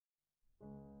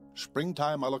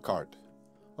Springtime a la carte,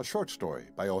 a short story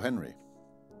by O. Henry.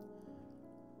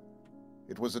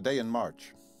 It was a day in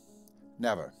March.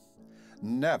 Never,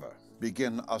 never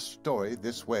begin a story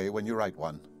this way when you write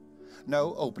one.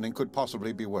 No opening could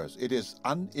possibly be worse. It is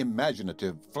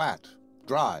unimaginative, flat,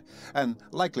 dry, and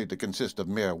likely to consist of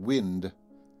mere wind.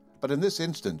 But in this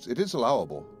instance it is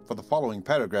allowable, for the following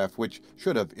paragraph, which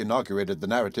should have inaugurated the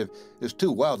narrative, is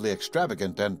too wildly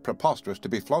extravagant and preposterous to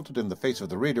be flaunted in the face of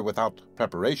the reader without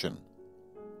preparation.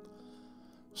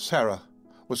 Sarah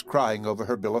was crying over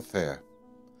her bill of fare.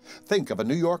 Think of a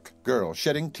New York girl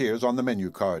shedding tears on the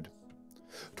menu card.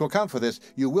 To account for this,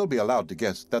 you will be allowed to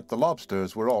guess that the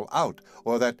lobsters were all out,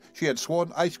 or that she had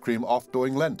sworn ice cream off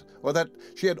during Lent, or that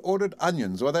she had ordered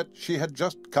onions, or that she had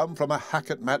just come from a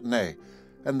Hackett matinee.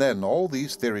 And then, all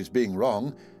these theories being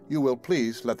wrong, you will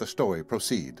please let the story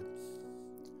proceed.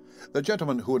 The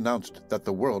gentleman who announced that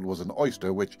the world was an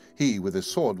oyster which he with his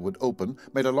sword would open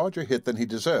made a larger hit than he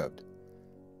deserved.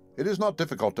 It is not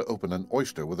difficult to open an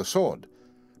oyster with a sword,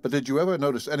 but did you ever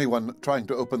notice anyone trying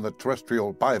to open the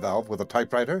terrestrial bivalve with a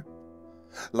typewriter?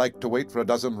 Like to wait for a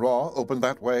dozen raw opened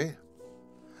that way?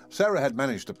 Sarah had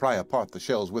managed to pry apart the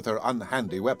shells with her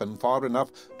unhandy weapon far enough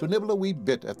to nibble a wee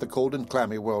bit at the cold and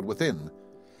clammy world within.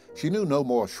 She knew no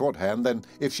more shorthand than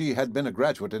if she had been a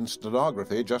graduate in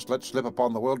stenography just let slip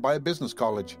upon the world by a business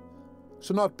college.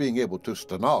 So not being able to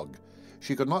stenog,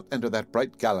 she could not enter that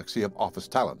bright galaxy of office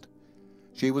talent.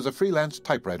 She was a freelance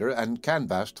typewriter and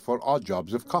canvassed for odd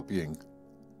jobs of copying.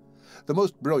 The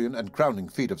most brilliant and crowning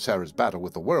feat of Sarah's battle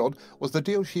with the world was the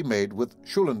deal she made with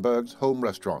Schulenburg's home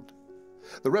restaurant.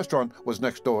 The restaurant was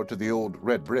next door to the old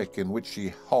red brick in which she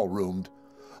hall-roomed.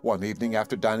 One evening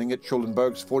after dining at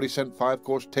Schulenburg's 40-cent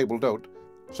 5-course table d'hote,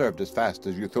 served as fast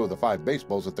as you throw the 5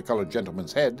 baseballs at the colored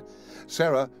gentleman's head,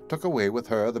 Sarah took away with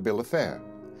her the bill of fare.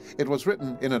 It was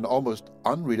written in an almost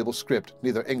unreadable script,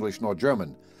 neither English nor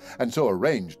German, and so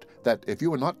arranged that if you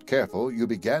were not careful, you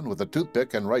began with a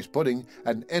toothpick and rice pudding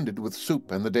and ended with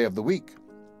soup and the day of the week.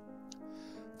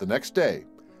 The next day,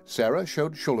 Sarah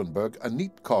showed Schulenburg a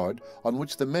neat card on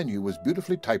which the menu was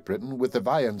beautifully typewritten with the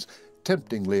viands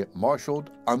temptingly marshaled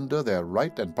under their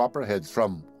right and proper heads,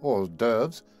 from hors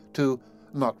d'oeuvres to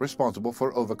not responsible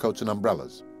for overcoats and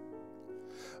umbrellas.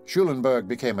 Schulenburg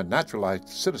became a naturalized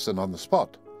citizen on the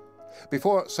spot.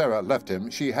 Before Sarah left him,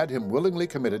 she had him willingly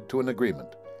committed to an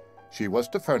agreement. She was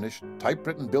to furnish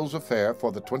typewritten bills of fare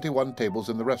for the 21 tables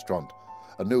in the restaurant,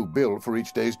 a new bill for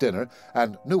each day's dinner,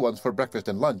 and new ones for breakfast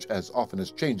and lunch as often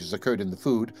as changes occurred in the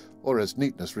food or as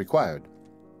neatness required.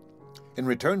 In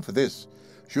return for this,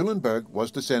 Schulenburg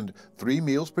was to send 3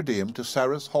 meals per diem to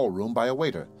Sarah's hall-room by a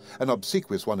waiter, an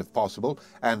obsequious one if possible,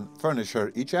 and furnish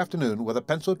her each afternoon with a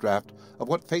pencil draft of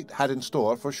what fate had in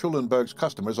store for Schulenburg's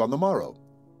customers on the morrow.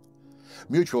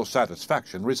 Mutual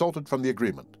satisfaction resulted from the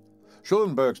agreement.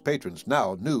 Schulenburg's patrons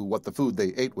now knew what the food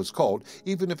they ate was called,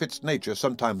 even if its nature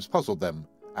sometimes puzzled them,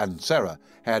 and Sarah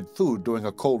had food during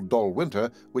a cold, dull winter,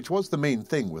 which was the main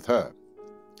thing with her.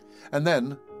 And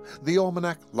then the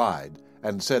almanac lied,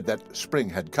 and said that spring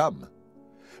had come.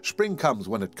 Spring comes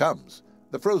when it comes.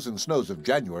 The frozen snows of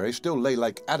January still lay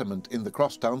like adamant in the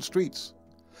crosstown streets.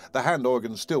 The hand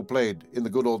organs still played in the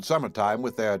good old summertime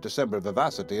with their December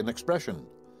vivacity and expression.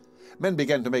 Men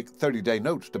began to make 30-day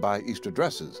notes to buy Easter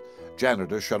dresses.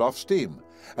 Janitors shut off steam.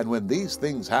 And when these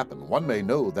things happen, one may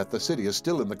know that the city is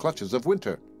still in the clutches of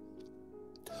winter.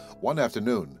 One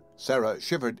afternoon, Sarah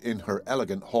shivered in her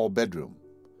elegant hall bedroom.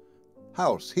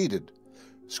 House heated,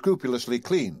 scrupulously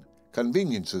clean,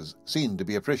 conveniences seemed to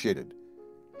be appreciated.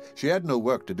 She had no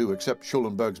work to do except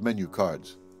Schulenburg's menu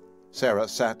cards. Sarah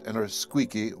sat in her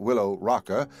squeaky willow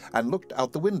rocker and looked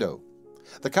out the window.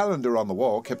 The calendar on the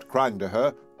wall kept crying to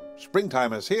her,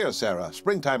 "Springtime is here, Sarah.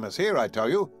 Springtime is here, I tell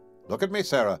you. Look at me,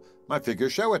 Sarah. My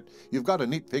figures show it. You've got a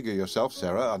neat figure yourself,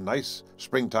 Sarah, a nice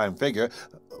springtime figure.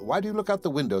 Why do you look out the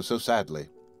window so sadly?"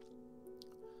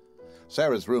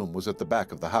 Sarah's room was at the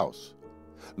back of the house.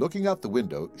 Looking out the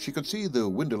window, she could see the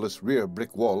windowless rear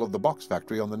brick wall of the box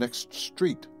factory on the next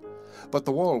street. But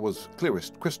the wall was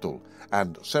clearest crystal,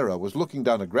 and Sarah was looking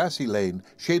down a grassy lane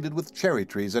shaded with cherry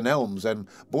trees and elms and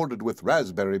bordered with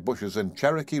raspberry bushes and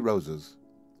Cherokee roses.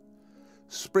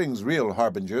 Spring's real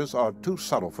harbingers are too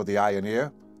subtle for the eye and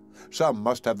ear. Some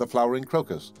must have the flowering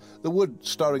crocus, the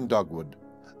wood-starring dogwood,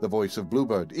 the voice of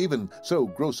bluebird, even so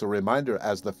gross a reminder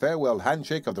as the farewell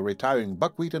handshake of the retiring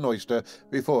buckwheat and oyster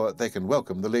before they can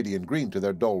welcome the lady in green to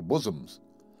their dull bosoms.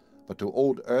 But to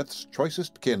old Earth's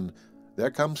choicest kin there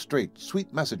come straight,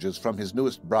 sweet messages from his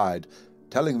newest bride,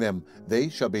 telling them they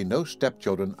shall be no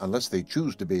stepchildren unless they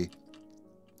choose to be.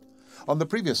 On the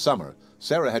previous summer,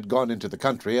 Sarah had gone into the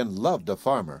country and loved a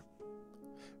farmer.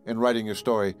 In writing your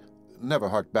story, never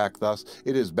hark back thus.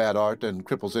 It is bad art and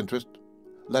cripples interest.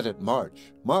 Let it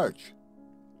march, march.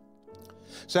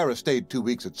 Sarah stayed 2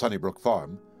 weeks at Sunnybrook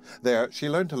Farm. There she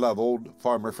learned to love old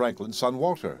Farmer Franklin's son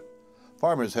Walter.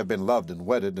 Farmers have been loved and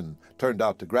wedded and turned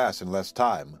out to grass in less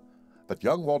time. But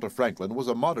young Walter Franklin was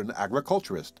a modern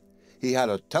agriculturist. He had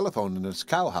a telephone in his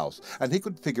cowhouse, and he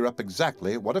could figure up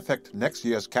exactly what effect next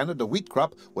year's Canada wheat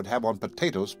crop would have on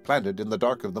potatoes planted in the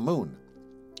dark of the moon.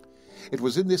 It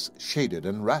was in this shaded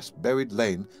and rasp-berried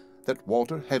lane that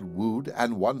Walter had wooed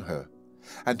and won her,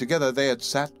 and together they had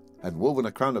sat and woven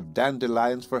a crown of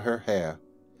dandelions for her hair.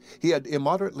 He had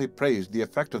immoderately praised the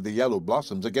effect of the yellow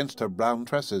blossoms against her brown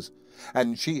tresses,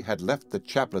 and she had left the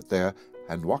chaplet there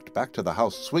and walked back to the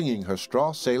house swinging her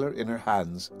straw sailor in her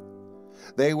hands.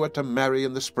 They were to marry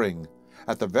in the spring,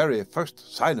 at the very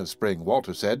first sign of spring,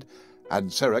 Walter said,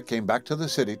 and Sarah came back to the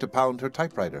city to pound her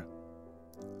typewriter.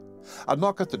 A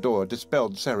knock at the door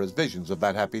dispelled Sarah's visions of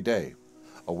that happy day.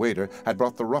 A waiter had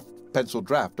brought the rough pencil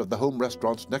draft of the home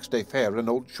restaurant's next-day fare in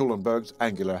old Schulenberg's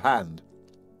angular hand.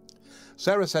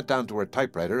 Sarah sat down to her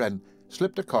typewriter and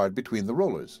slipped a card between the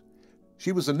rollers.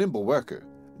 She was a nimble worker.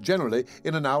 Generally,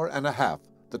 in an hour and a half,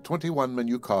 the 21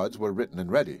 menu cards were written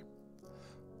and ready.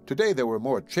 Today there were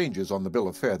more changes on the bill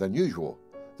of fare than usual.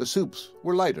 The soups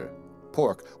were lighter.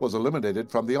 Pork was eliminated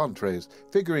from the entrees,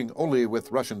 figuring only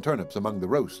with Russian turnips among the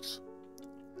roasts.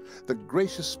 The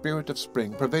gracious spirit of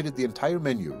spring pervaded the entire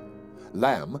menu.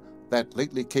 Lamb, that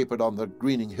lately capered on the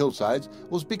greening hillsides,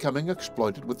 was becoming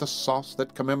exploited with the sauce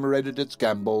that commemorated its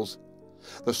gambols.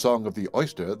 The song of the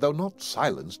oyster, though not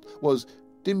silenced, was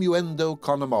diminuendo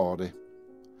con amore.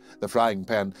 The frying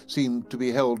pan seemed to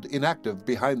be held inactive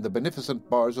behind the beneficent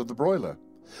bars of the broiler.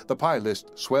 The pie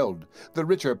list swelled. The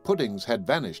richer puddings had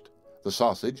vanished. The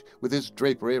sausage, with his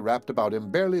drapery wrapped about him,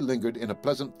 barely lingered in a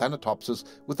pleasant thanatopsis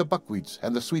with the buckwheats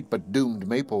and the sweet but doomed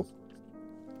maple.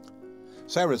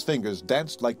 Sarah's fingers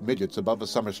danced like midgets above a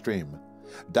summer stream.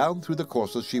 Down through the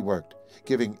courses she worked,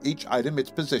 giving each item its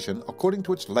position according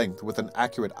to its length with an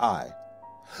accurate eye.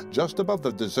 Just above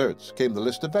the desserts came the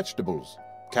list of vegetables: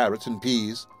 carrots and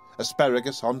peas,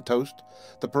 asparagus on toast,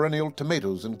 the perennial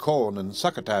tomatoes and corn and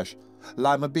succotash,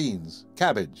 lima beans,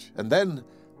 cabbage, and then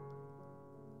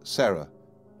Sarah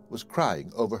was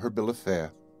crying over her bill of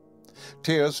fare.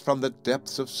 Tears from the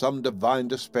depths of some divine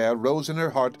despair rose in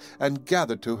her heart and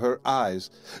gathered to her eyes.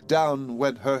 Down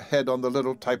went her head on the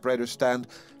little typewriter stand,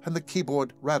 and the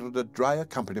keyboard rattled a dry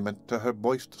accompaniment to her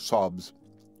moist sobs.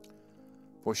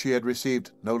 For she had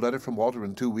received no letter from Walter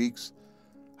in 2 weeks,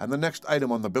 and the next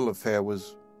item on the bill of fare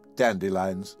was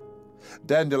dandelions.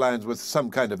 Dandelions with some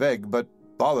kind of egg, but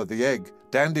bother the egg.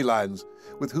 Dandelions,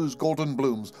 with whose golden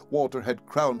blooms Walter had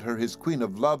crowned her his queen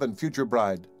of love and future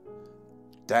bride.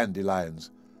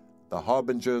 Dandelions, the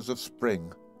harbingers of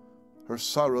spring, her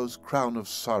sorrow's crown of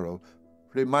sorrow,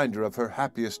 reminder of her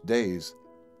happiest days.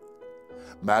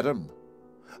 Madam,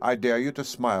 I dare you to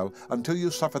smile until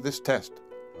you suffer this test.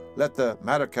 Let the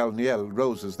Marechal Niel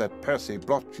roses that Percy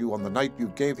brought you on the night you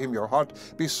gave him your heart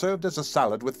be served as a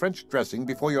salad with French dressing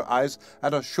before your eyes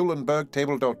at a Schulenberg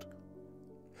table d'hôte.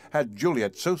 Had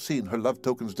Juliet so seen her love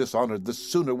tokens dishonored, the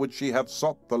sooner would she have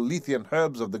sought the Lethean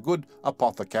herbs of the good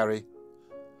apothecary.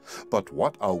 But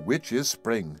what a witch is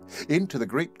spring! Into the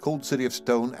great cold city of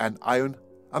stone and iron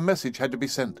a message had to be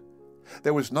sent.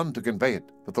 There was none to convey it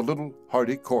but the little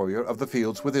hardy courier of the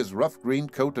fields with his rough green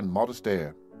coat and modest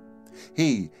air.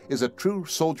 He is a true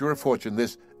soldier of fortune,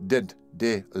 this dent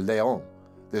de Léon,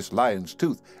 this lion's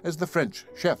tooth, as the French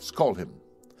chefs call him.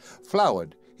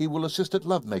 Flowered, he will assist at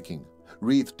love-making,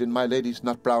 wreathed in my lady's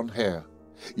nut-brown hair.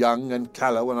 Young and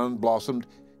callow and unblossomed,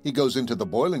 he goes into the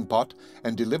boiling pot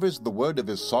and delivers the word of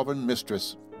his sovereign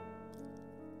mistress.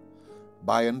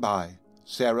 By and by,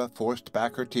 Sarah forced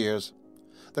back her tears.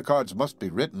 The cards must be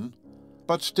written,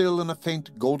 but still in a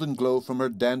faint golden glow from her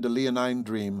dandelionine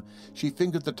dream, she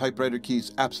fingered the typewriter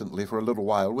keys absently for a little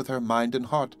while with her mind and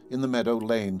heart in the meadow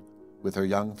lane with her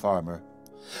young farmer.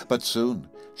 But soon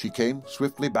she came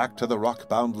swiftly back to the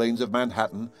rock-bound lanes of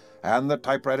Manhattan, and the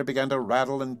typewriter began to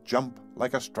rattle and jump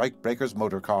like a strike-breaker's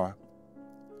motor car.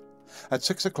 At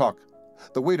 6 o'clock,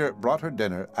 the waiter brought her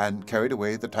dinner and carried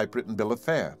away the typewritten bill of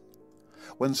fare.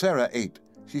 When Sarah ate,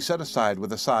 she set aside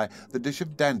with a sigh the dish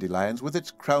of dandelions with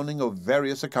its crowning of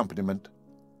various accompaniment.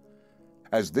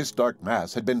 As this dark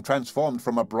mass had been transformed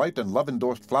from a bright and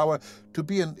love-endorsed flower to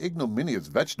be an ignominious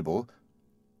vegetable,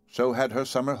 so had her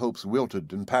summer hopes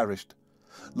wilted and perished.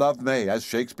 Love may, as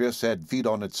Shakespeare said, feed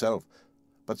on itself,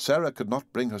 but Sarah could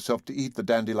not bring herself to eat the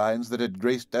dandelions that had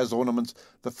graced as ornaments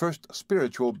the first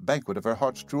spiritual banquet of her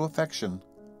heart's true affection.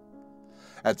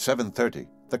 At 7:30,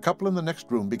 the couple in the next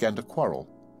room began to quarrel.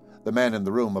 The man in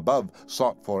the room above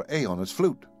sought for A on his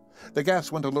flute. The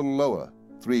gas went a little lower.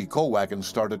 3 coal wagons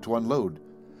started to unload.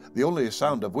 The only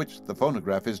sound of which the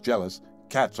phonograph is jealous,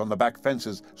 cats on the back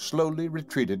fences slowly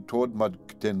retreated toward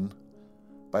Mudton.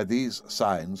 By these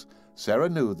signs, Sarah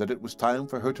knew that it was time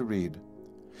for her to read.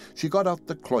 She got out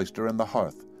the Cloister and the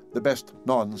Hearth, the best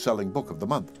non-selling book of the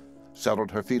month,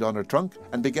 settled her feet on her trunk,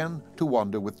 and began to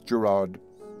wander with Gerard.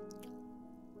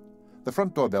 The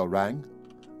front doorbell rang.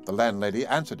 The landlady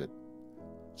answered it.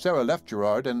 Sarah left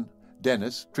Gerard and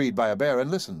Dennis, treed by a bear,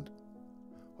 and listened.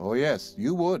 Oh yes,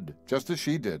 you would, just as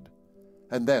she did.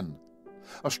 And then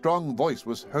a strong voice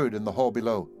was heard in the hall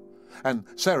below, and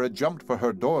Sarah jumped for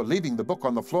her door, leaving the book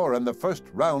on the floor, and the first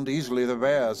round easily the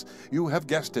bear's. You have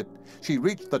guessed it. She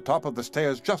reached the top of the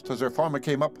stairs just as her farmer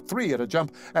came up, 3 at a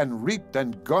jump, and reaped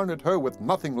and garnered her with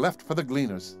nothing left for the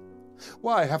gleaners.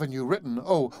 "Why haven't you written?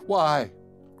 Oh, why?"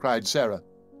 cried Sarah.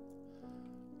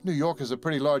 "New York is a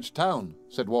pretty large town,"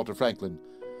 said Walter Franklin.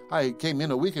 "I came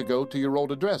in a week ago to your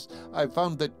old address. I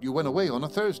found that you went away on a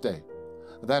Thursday.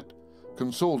 That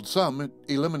consoled some. It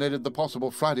eliminated the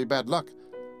possible Friday bad luck,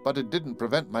 but it didn't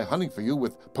prevent my hunting for you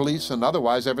with police and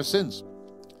otherwise ever since."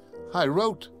 "I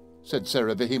wrote," said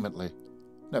Sarah vehemently.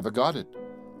 "Never got it.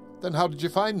 Then how did you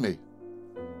find me?"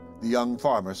 The young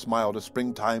farmer smiled a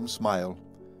springtime smile.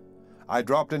 "I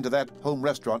dropped into that home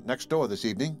restaurant next door this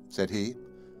evening," said he.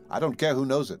 "I don't care who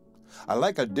knows it. I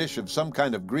like a dish of some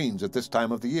kind of greens at this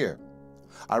time of the year.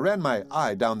 I ran my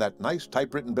eye down that nice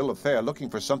typewritten bill of fare looking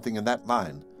for something in that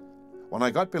line. When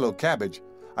I got below cabbage,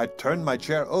 I turned my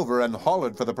chair over and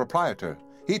hollered for the proprietor.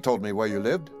 He told me where you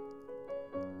lived."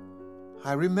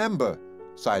 "I remember,"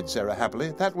 sighed Sarah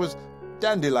happily. "That was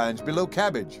dandelions below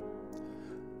cabbage."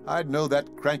 "I'd know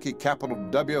that cranky capital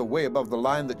W way above the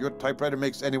line that your typewriter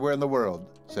makes anywhere in the world,"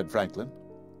 said Franklin.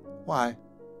 "Why?"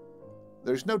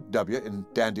 "There's no W in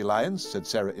dandelions," said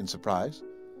Sarah in surprise.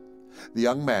 The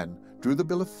young man drew the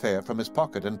bill of fare from his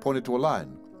pocket and pointed to a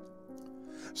line.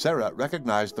 Sarah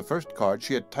recognized the first card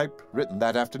she had typewritten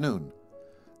that afternoon.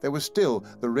 There was still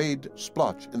the rayed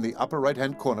splotch in the upper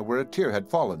right-hand corner where a tear had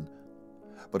fallen.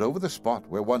 But over the spot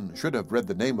where one should have read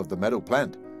the name of the meadow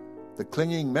plant, the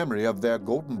clinging memory of their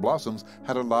golden blossoms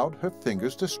had allowed her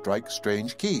fingers to strike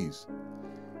strange keys.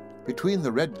 Between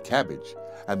the red cabbage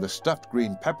and the stuffed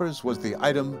green peppers was the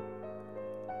item,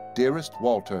 "Dearest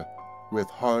Walter," with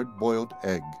hard-boiled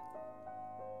egg.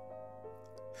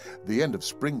 The end of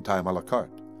Springtime à la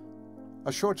Carte,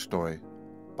 a short story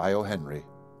by O. Henry.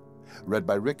 Read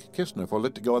by Rick Kistner for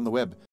Lit to Go on the Web.